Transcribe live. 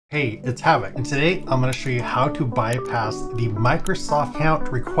Hey, it's Havoc, and today I'm going to show you how to bypass the Microsoft account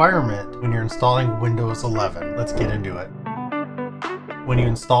requirement when you're installing Windows 11. Let's get into it. When you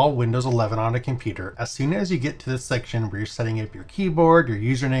install Windows 11 on a computer, as soon as you get to this section where you're setting up your keyboard, your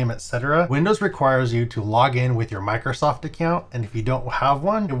username, etc., Windows requires you to log in with your Microsoft account, and if you don't have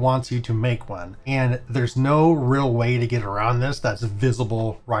one, it wants you to make one. And there's no real way to get around this that's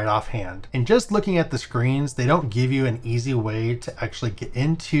visible right offhand. And just looking at the screens, they don't give you an easy way to actually get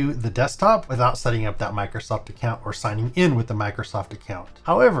into the desktop without setting up that Microsoft account or signing in with the Microsoft account.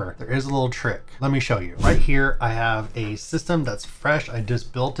 However, there is a little trick. Let me show you. Right here, I have a system that's fresh. I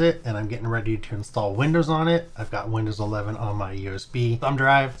just built it and I'm getting ready to install Windows on it. I've got Windows 11 on my USB thumb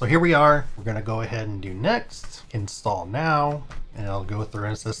drive. So here we are. We're going to go ahead and do next, install now, and it'll go through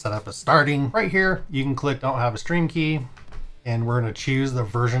and says setup is starting. Right here, you can click don't have a stream key, and we're going to choose the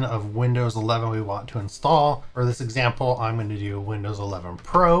version of Windows 11 we want to install. For this example, I'm going to do Windows 11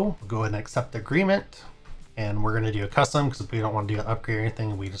 Pro. We'll go ahead and accept the agreement. And we're going to do a custom because we don't want to do an upgrade or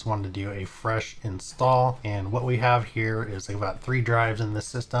anything. We just wanted to do a fresh install. And what we have here is about 3 drives in this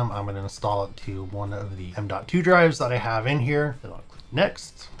system. I'm going to install it to one of the M.2 drives that I have in here. Then I'll click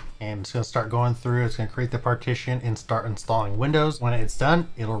next. And it's going to start going through. It's going to create the partition and start installing Windows. When it's done,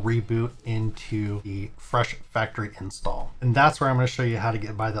 it'll reboot into the fresh factory install. And that's where I'm going to show you how to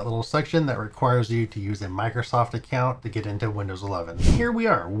get by that little section that requires you to use a Microsoft account to get into Windows 11. Here we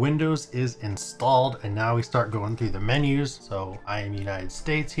are. Windows is installed, and now we start going through the menus. So I am United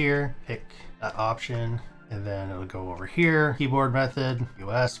States here. Pick that option. And then it'll go over here, keyboard method,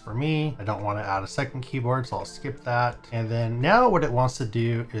 US for me. I don't want to add a second keyboard, so I'll skip that. And then now what it wants to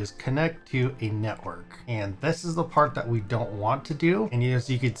do is connect to a network. And this is the part that we don't want to do. And as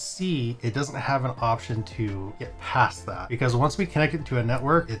you can see, it doesn't have an option to get past that, because once we connect it to a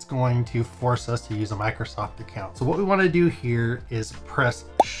network, it's going to force us to use a Microsoft account. So what we want to do here is press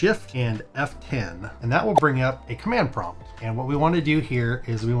Shift and F10, and that will bring up a command prompt. And what we want to do here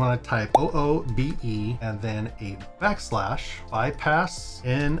is we want to type OOBE and then a backslash bypass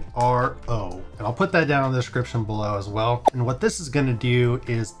NRO. And I'll put that down in the description below as well. And what this is going to do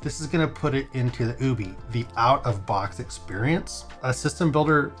is this is going to put it into the UBI, the out of box experience. A system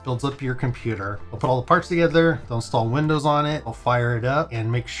builder builds up your computer. We'll put all the parts together, they'll install Windows on it, we'll fire it up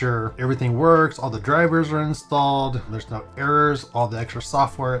and make sure everything works, all the drivers are installed, there's no errors, all the extra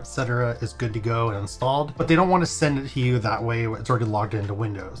software, etc. is good to go and installed. But they don't want to send it to you that way, it's already logged into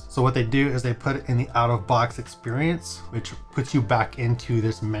Windows. So what they do is they put it in the out of box experience, which puts you back into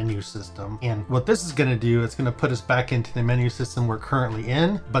this menu system. And what this is going to do, it's going to put us back into the menu system we're currently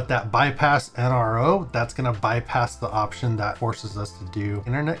in, but that bypass NRO, that's going to bypass the option that forces us to do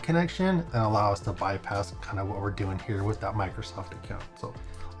internet connection and allow us to bypass kind of what we're doing here with that Microsoft account. So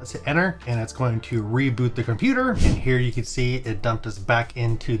let's hit enter, and it's going to reboot the computer. And here you can see it dumped us back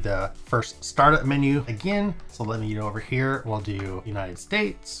into the first startup menu again. So let me go over here. We'll do United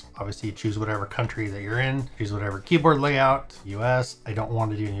States. Obviously you choose whatever country that you're in, choose whatever keyboard layout, US. I don't want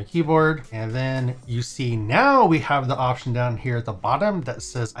to do any keyboard. And then you see now we have the option down here at the bottom that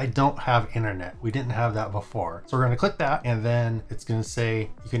says, I don't have internet. We didn't have that before. So we're going to click that, and then it's going to say,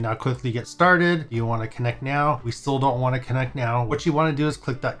 you can now quickly get started. You want to connect now? We still don't want to connect now. What you want to do is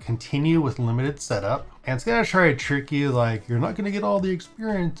click that continue with limited setup. And it's going to try to trick you, like you're not going to get all the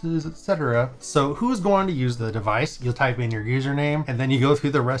experiences, etc. So who's going to use the device? You'll type in your username, and then you go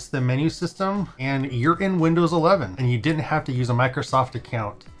through the rest of the menu system, and you're in Windows 11, and you didn't have to use a Microsoft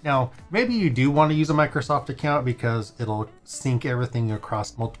account. Now, maybe you do want to use a Microsoft account because it'll sync everything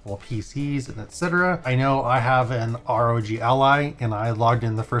across multiple PCs and etc. I know I have an ROG Ally, and I logged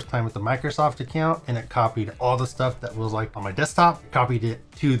in the first time with the Microsoft account, and it copied all the stuff that was like on my desktop, copied it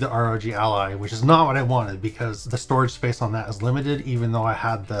to the ROG Ally, which is not what I wanted because the storage space on that is limited, even though I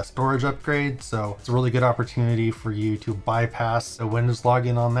had the storage upgrade. So it's a really good opportunity for you to bypass the Windows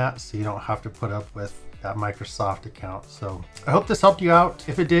login on that, so you don't have to put up with that Microsoft account. So I hope this helped you out.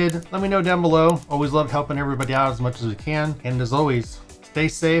 If it did, let me know down below. Always love helping everybody out as much as we can. And as always, stay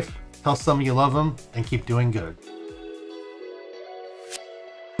safe, tell some you love them, and keep doing good.